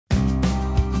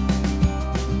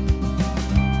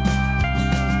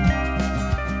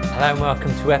Hello and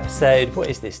welcome to episode, what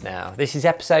is this now? This is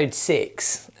episode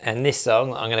 6, and this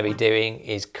song I'm going to be doing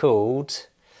is called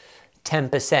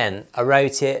 10%. I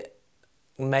wrote it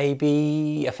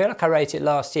maybe, I feel like I wrote it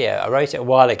last year. I wrote it a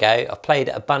while ago. I've played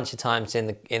it a bunch of times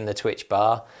in the Twitch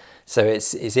bar, so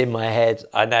it's in my head.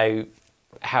 I know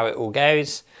how it all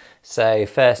goes. So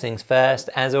first things first,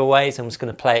 as always, I'm just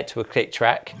going to play it to a click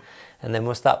track and then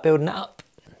we'll start building it up.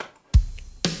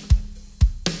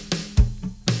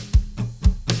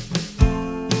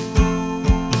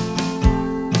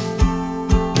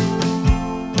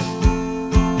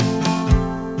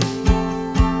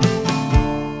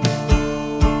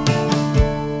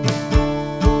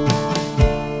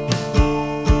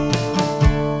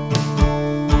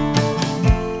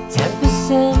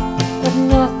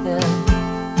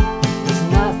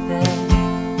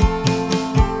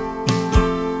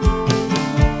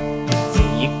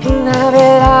 Have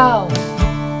it all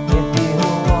if you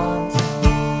want.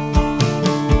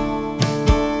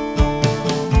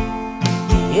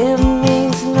 It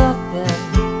means nothing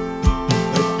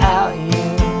without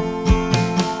you,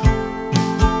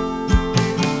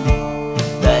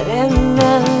 but it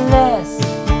meant less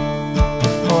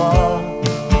before.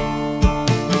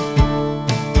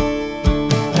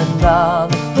 And all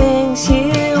the things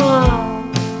you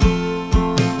want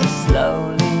are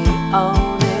slowly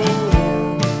owning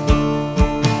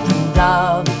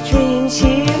all the dreams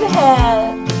you've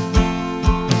had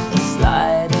are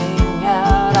sliding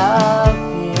out of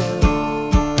you.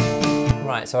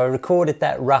 Right, so I recorded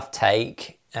that rough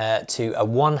take to a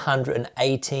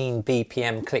 118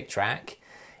 BPM click track.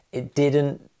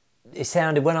 It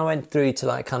sounded, when I went through to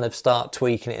like kind of start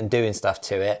tweaking it and doing stuff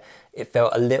to it, it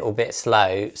felt a little bit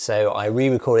slow, so I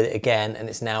re-recorded it again and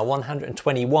it's now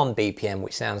 121 BPM,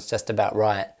 which sounds just about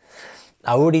right.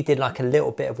 I already did like a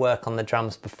little bit of work on the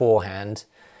drums beforehand,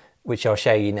 which I'll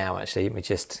show you now actually. We'll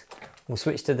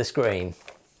switch to the screen.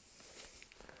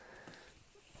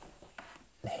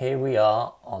 Here we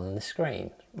are on the screen.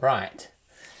 Right.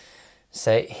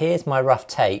 So here's my rough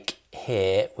take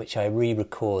here, which I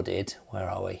re-recorded. Where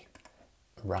are we?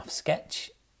 Rough sketch.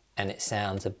 And it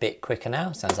sounds a bit quicker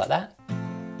now. Sounds like that.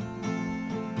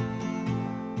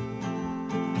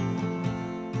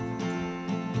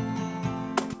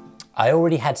 I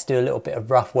already had to do a little bit of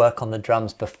rough work on the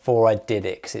drums before I did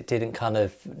it, because it didn't kind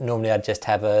of, normally I'd just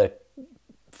have a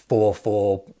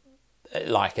 4/4,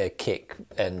 like a kick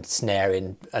and snare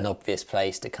in an obvious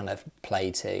place to kind of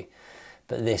play to.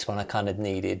 But this one I kind of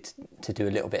needed to do a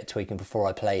little bit of tweaking before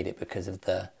I played it because of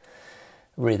the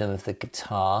rhythm of the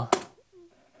guitar.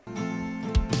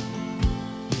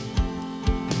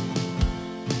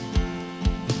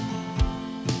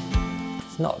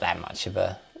 It's not that much of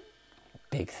a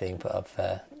big thing, but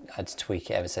I had to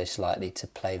tweak it ever so slightly to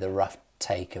play the rough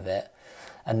take of it.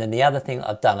 And then the other thing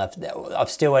I've done, I've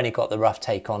still only got the rough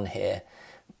take on here,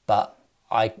 but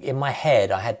in my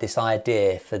head I had this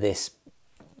idea for this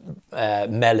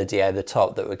melody over the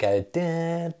top that would go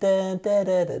dun, dun, dun,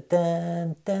 dun, dun,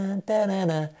 dun, dun, dun,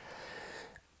 dun.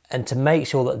 And to make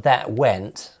sure that that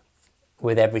went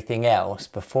with everything else,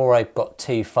 before I got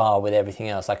too far with everything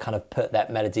else, I kind of put that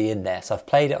melody in there. So I've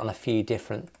played it on a few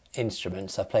different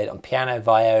instruments. I've played it on piano,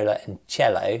 viola and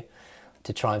cello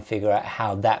to try and figure out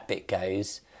how that bit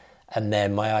goes, and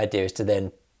then my idea is to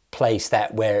then place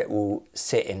that where it will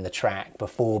sit in the track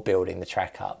before building the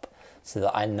track up, so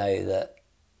that I know that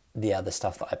the other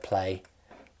stuff that I play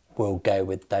will go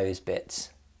with those bits.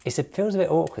 It feels a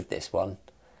bit awkward, this one.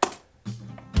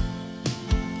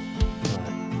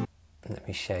 Right, let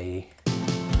me show you.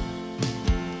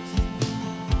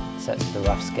 So that's the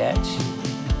rough sketch.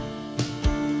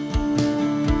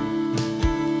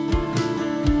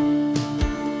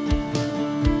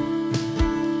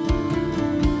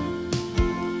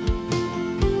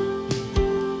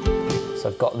 So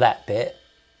I've got that bit,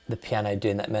 the piano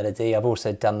doing that melody. I've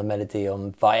also done the melody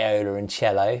on viola and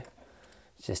cello,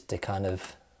 just to kind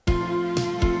of...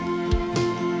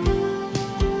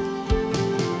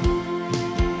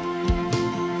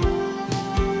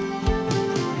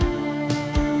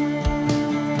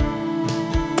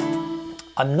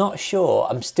 I'm not sure,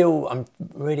 I'm kind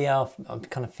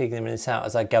of figuring this out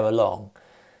as I go along.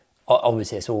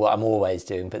 Obviously it's all I'm always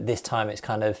doing, but this time it's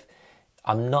kind of,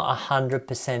 I'm not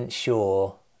 100%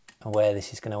 sure where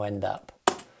this is going to end up.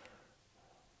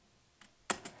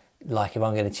 Like if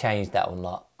I'm going to change that or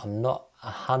not. I'm not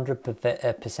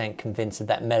 100% convinced of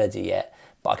that melody yet,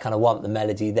 but I kind of want the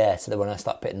melody there so that when I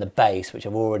start putting the bass, which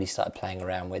I've already started playing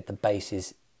around with, the bass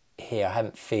is here. I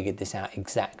haven't figured this out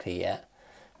exactly yet,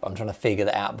 but I'm trying to figure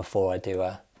that out before I do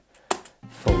a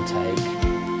full take.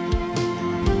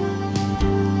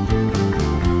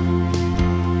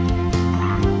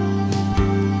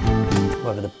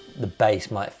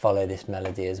 bass might follow this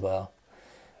melody as well.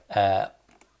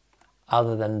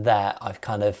 Other than that, I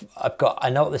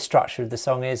know what the structure of the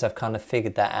song is. I've kind of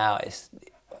figured that out.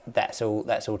 That's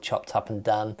all chopped up and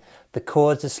done. The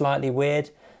chords are slightly weird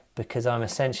because I'm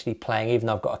essentially playing, even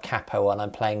though I've got a capo on,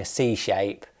 I'm playing a C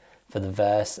shape for the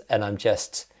verse, and I'm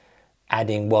just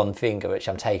adding one finger, which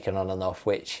I'm taking on and off,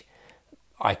 which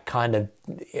I kind of,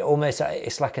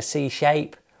 it's like a C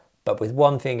shape, but with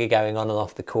one finger going on and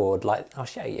off the chord, like, I'll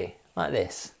show you, like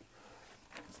this.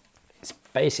 It's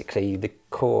basically the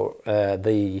chord,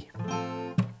 the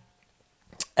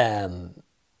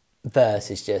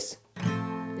verse is just,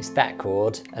 it's that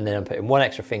chord, and then I'm putting one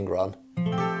extra finger on.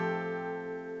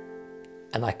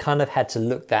 And I kind of had to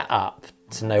look that up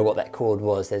to know what that chord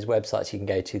was. There's websites you can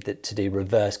go to that to do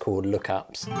reverse chord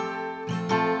lookups,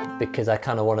 because I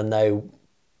kind of want to know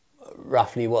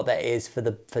roughly what that is for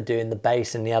doing the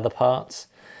bass and the other parts.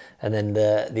 And then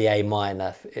the A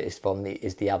minor is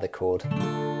the other chord,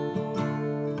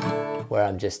 where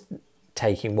I'm just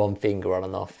taking one finger on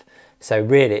and off. So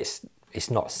really it's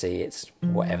not C, it's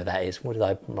whatever that is. What did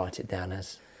I write it down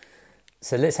as?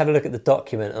 So let's have a look at the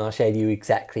document and I'll show you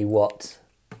exactly what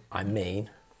I mean.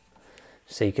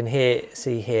 So you can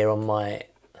see here on my,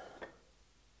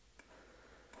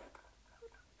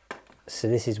 so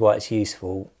this is why it's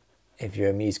useful if you're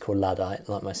a musical Luddite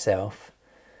like myself,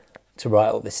 to write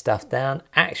all this stuff down.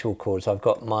 Actual chords, I've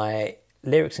got my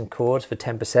lyrics and chords for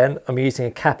 10%. I'm using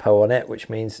a capo on it, which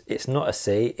means it's not a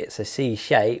C, it's a C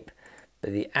shape,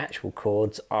 but the actual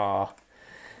chords are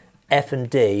F and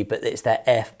D, but it's that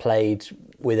F played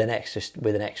with an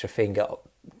extra finger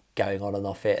going on and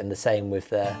off it, and the same with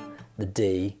the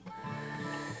D.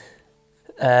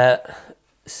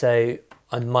 So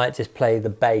I might just play the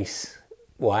bass.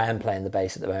 Well, I am playing the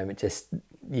bass at the moment, just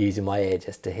using my ear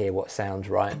just to hear what sounds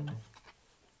right.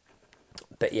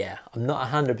 But yeah, I'm not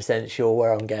 100% sure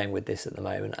where I'm going with this at the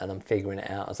moment, and I'm figuring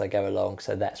it out as I go along,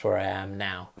 so that's where I am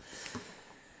now.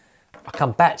 I'll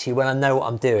come back to you when I know what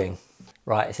I'm doing.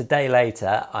 Right, it's a day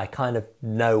later, I kind of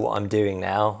know what I'm doing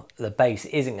now. The bass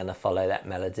isn't going to follow that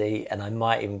melody, and I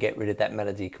might even get rid of that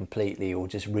melody completely, or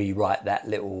just rewrite that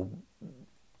little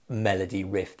melody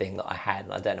riff thing that I had.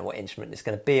 And I don't know what instrument it's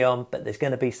going to be on, but there's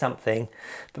going to be something.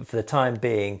 But for the time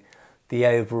being, the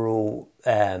overall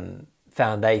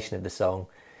foundation of the song,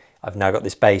 I've now got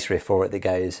this bass riff for it that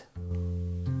goes.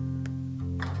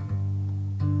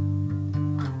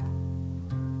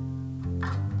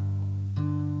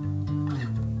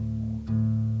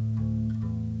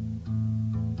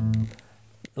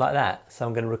 Like that. So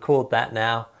I'm going to record that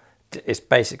now. It's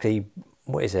basically,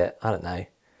 what is it? I don't know.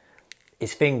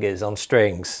 It's fingers on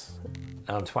strings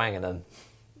and I'm twanging them.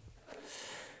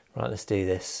 Right, let's do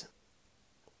this.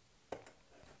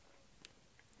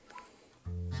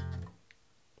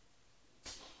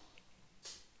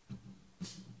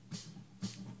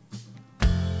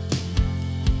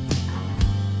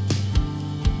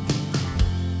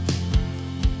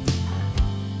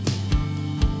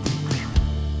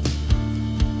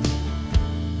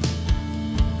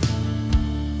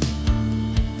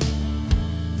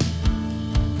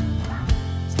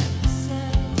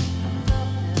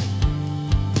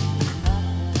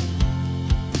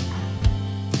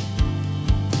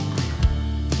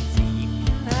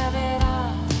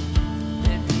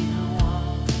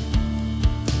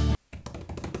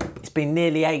 It's been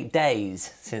nearly 8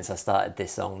 days since I started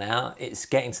this song now. It's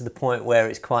getting to the point where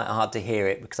it's quite hard to hear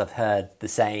it because I've heard the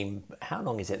same. How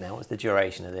long is it now? What's the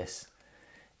duration of this?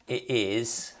 It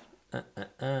is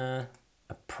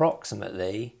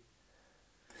approximately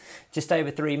just over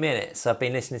 3 minutes. I've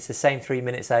been listening to the same 3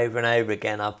 minutes over and over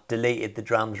again. I've deleted the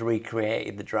drums,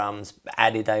 recreated the drums,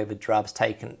 added overdubs,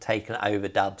 taken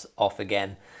overdubs off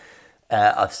again.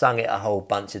 I've sung it a whole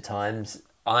bunch of times.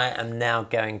 I am now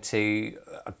going to,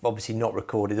 I've obviously not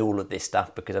recorded all of this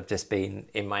stuff because I've just been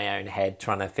in my own head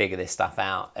trying to figure this stuff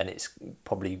out, and it's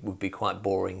probably would be quite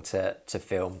boring to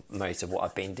film most of what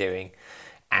I've been doing.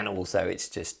 And also it's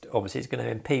just, obviously it's going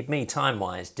to impede me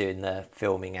time-wise doing the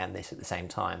filming and this at the same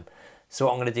time. So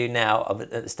what I'm going to do now, I'm at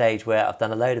the stage where I've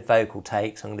done a load of vocal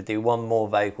takes. I'm going to do one more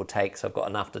vocal take, so I've got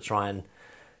enough to try and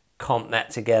comp that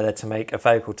together to make a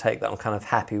vocal take that I'm kind of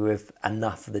happy with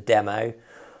enough for the demo.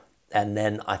 And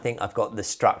then I think I've got the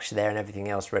structure there and everything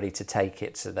else ready to take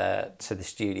it to the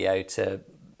studio to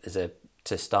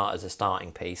start as a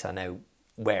starting piece. I know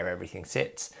where everything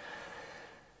sits.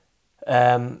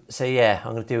 So yeah,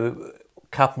 I'm going to do a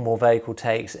couple more vocal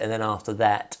takes, and then after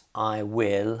that I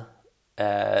will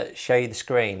show you the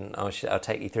screen. I'll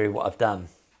take you through what I've done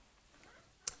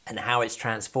and how it's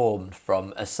transformed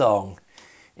from a song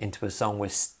into a song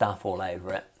with stuff all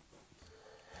over it.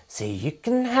 See, you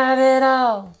can have it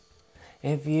all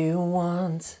if you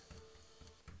want.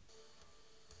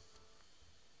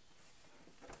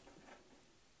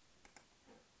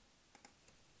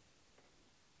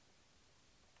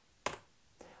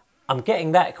 I'm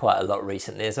getting that quite a lot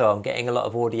recently as well. I'm getting a lot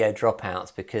of audio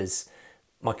dropouts because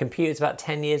my computer's about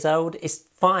 10 years old. It's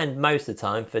fine most of the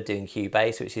time for doing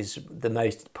Cubase, which is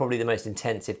probably the most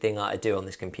intensive thing I do on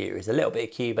this computer, is a little bit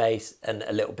of Cubase and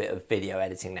a little bit of video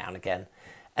editing now and again.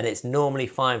 And it's normally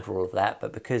fine for all of that,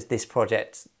 but because this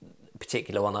project,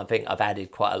 particular one, I think I've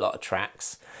added quite a lot of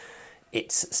tracks,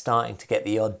 it's starting to get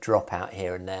the odd dropout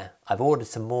here and there. I've ordered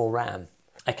some more RAM.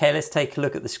 Okay, let's take a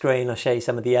look at the screen. I'll show you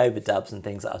some of the overdubs and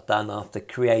things that I've done after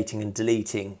creating and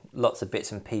deleting lots of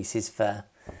bits and pieces for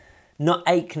not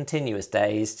 8 continuous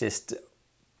days, just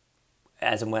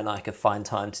as and when I could find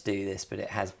time to do this, but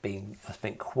I've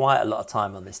spent quite a lot of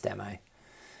time on this demo,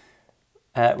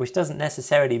 which doesn't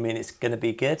necessarily mean it's going to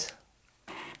be good,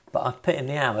 but I've put in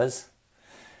the hours.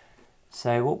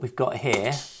 So what we've got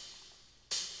here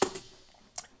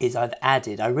is I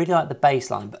really like the bass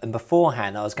line, and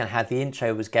beforehand I was going to have the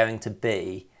intro was going to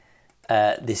be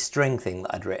this string thing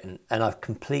that I'd written, and I've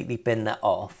completely binned that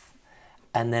off.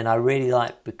 And then I really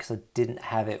like, because I didn't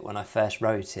have it when I first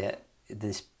wrote it,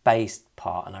 this bass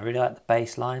part, and I really like the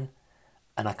bass line,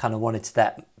 and I kind of wanted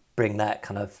to bring that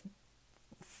kind of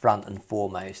front and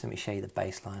foremost. Let me show you the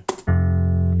bass line.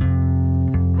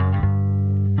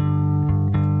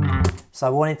 So I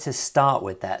wanted to start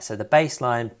with that. So the bass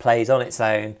line plays on its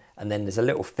own, and then there's a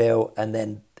little fill, and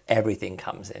then everything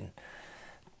comes in.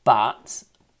 But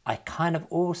I kind of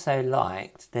also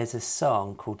liked, there's a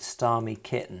song called Starmy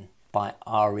Kitten by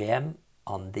REM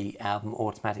on the album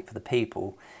Automatic for the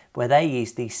People, where they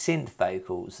use these synth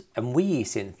vocals, and we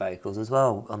use synth vocals as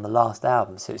well on the last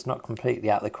album, so it's not completely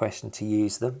out of the question to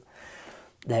use them.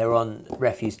 They're on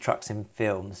Refuse Trucks and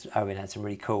Films. Owen had some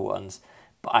really cool ones.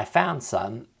 But I found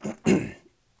some in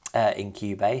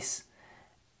Cubase,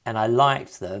 and I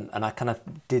liked them, and I kind of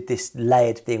did this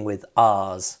layered thing with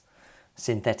R's,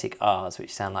 synthetic R's,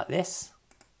 which sound like this.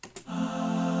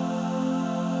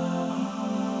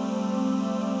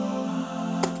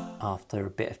 After a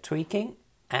bit of tweaking,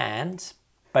 and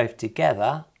both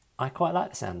together, I quite like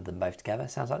the sound of them both together.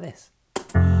 It sounds like this.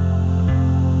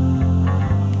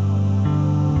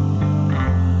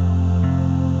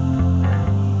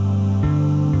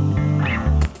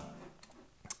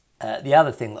 The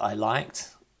other thing that I liked,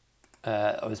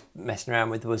 I was messing around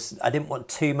with, was I didn't want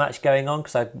too much going on,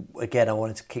 because I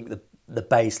wanted to keep the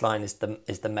bass line is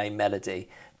the main melody,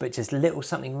 but just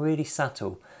something really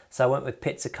subtle. So I went with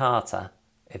pizzicata,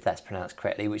 if that's pronounced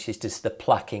correctly, which is just the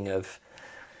plucking of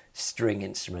string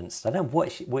instruments. I don't know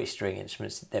which string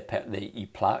instruments that you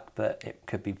pluck, but it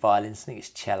could be violins. I think it's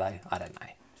cello. I don't know.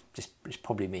 It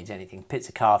probably means anything.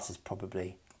 Pizzicata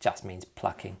probably just means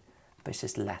plucking, but it's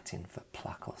just Latin for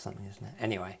pluck or something, isn't it?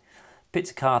 Anyway,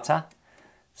 pizzicata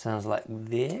sounds like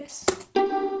this.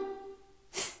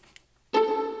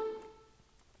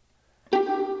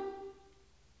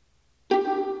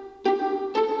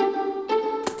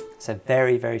 So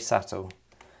very, very subtle.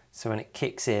 So when it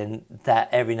kicks in, that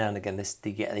every now and again,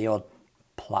 you get the odd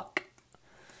pluck.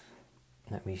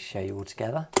 Let me show you all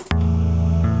together.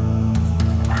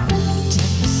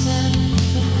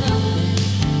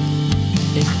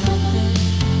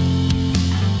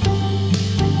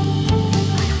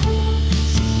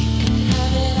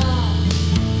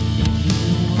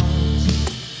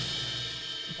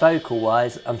 Vocal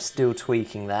wise, I'm still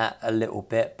tweaking that a little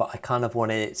bit, but I kind of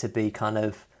wanted it to be kind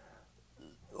of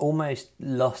almost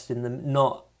lost in the,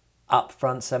 not up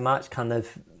front so much, kind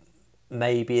of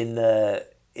maybe in the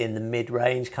mid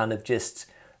range, kind of just,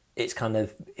 it's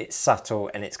subtle,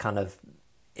 and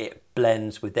it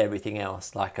blends with everything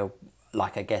else, like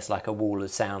I guess like a wall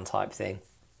of sound type thing,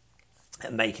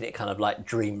 and making it kind of like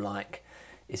dreamlike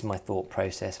is my thought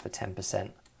process for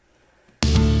 10%.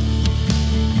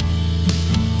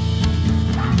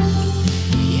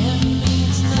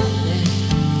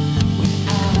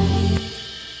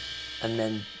 And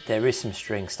then there is some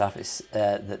string stuff. It's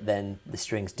that then the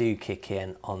strings do kick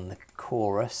in on the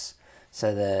chorus,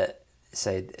 so the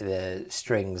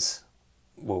strings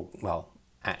will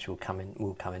come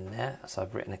in there. So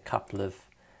I've written a couple of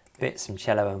bits, some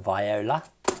cello and viola.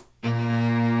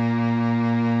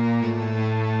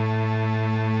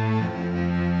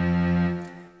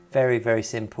 Very, very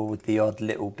simple with the odd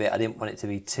little bit. I didn't want it to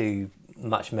be too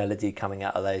much melody coming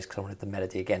out of those, because I wanted the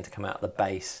melody again to come out of the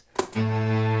bass.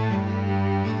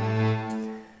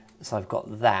 So I've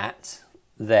got that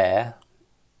there,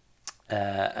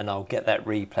 and I'll get that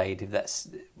replayed. If that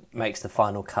makes the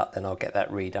final cut, then I'll get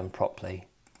that redone properly.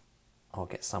 I'll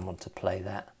get someone to play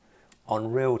that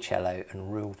on real cello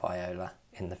and real viola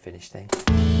in the finished thing.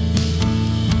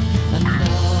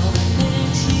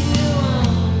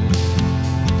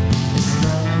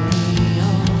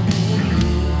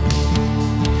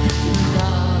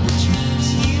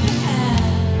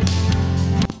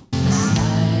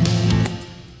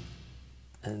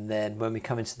 And then when we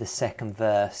come into the second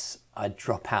verse, I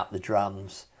drop out the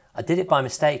drums. I did it by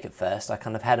mistake at first. I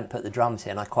kind of hadn't put the drums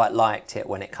in. I quite liked it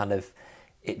when it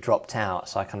dropped out.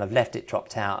 So I kind of left it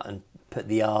dropped out and put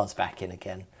the R's back in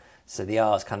again. So the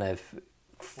R's kind of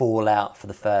fall out for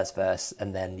the first verse,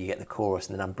 and then you get the chorus,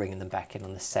 and then I'm bringing them back in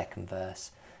on the second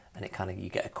verse, and it kind of, you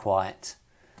get a quiet.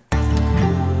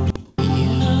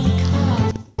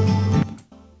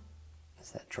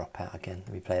 Does that drop out again?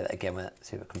 Let me play that again,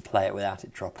 see if I can play it without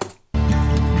it dropping.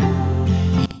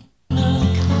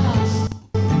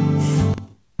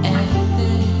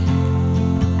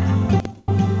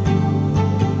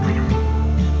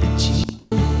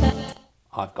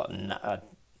 I've got no...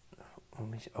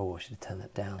 oh, I should have turned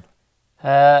that down.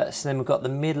 So then we've got the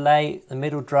middle eight, the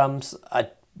middle drums. I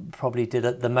probably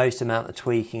did the most amount of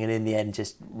tweaking, and in the end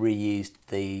just reused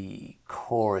the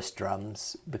chorus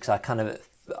drums, because I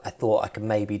thought I could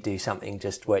maybe do something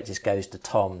just where it just goes to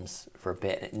toms for a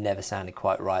bit. It never sounded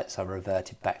quite right, so I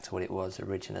reverted back to what it was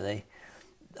originally.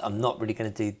 I'm not really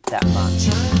going to do that much.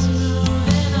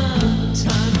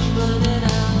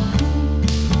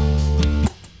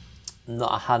 I'm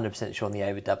not 100% sure on the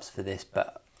overdubs for this,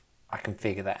 but I can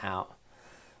figure that out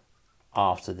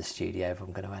after the studio if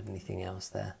I'm going to add anything else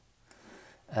there.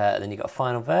 Then you've got a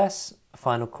final verse, a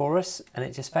final chorus, and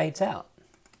it just fades out.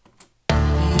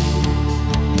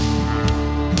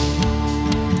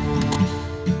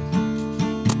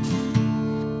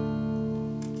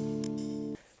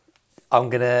 I'm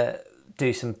going to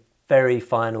do some very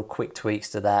final quick tweaks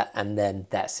to that, and then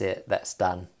that's it, that's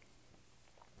done.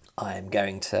 I am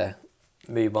going to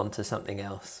move on to something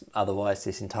else, otherwise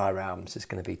this entire album is just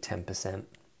going to be 10%. And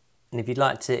if you'd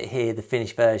like to hear the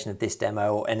finished version of this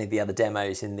demo or any of the other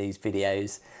demos in these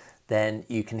videos, then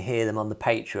you can hear them on the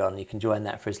Patreon. You can join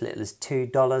that for as little as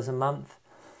 $2 a month,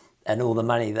 and all the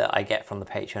money that I get from the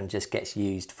Patreon just gets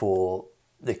used for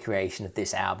the creation of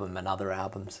this album and other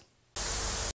albums.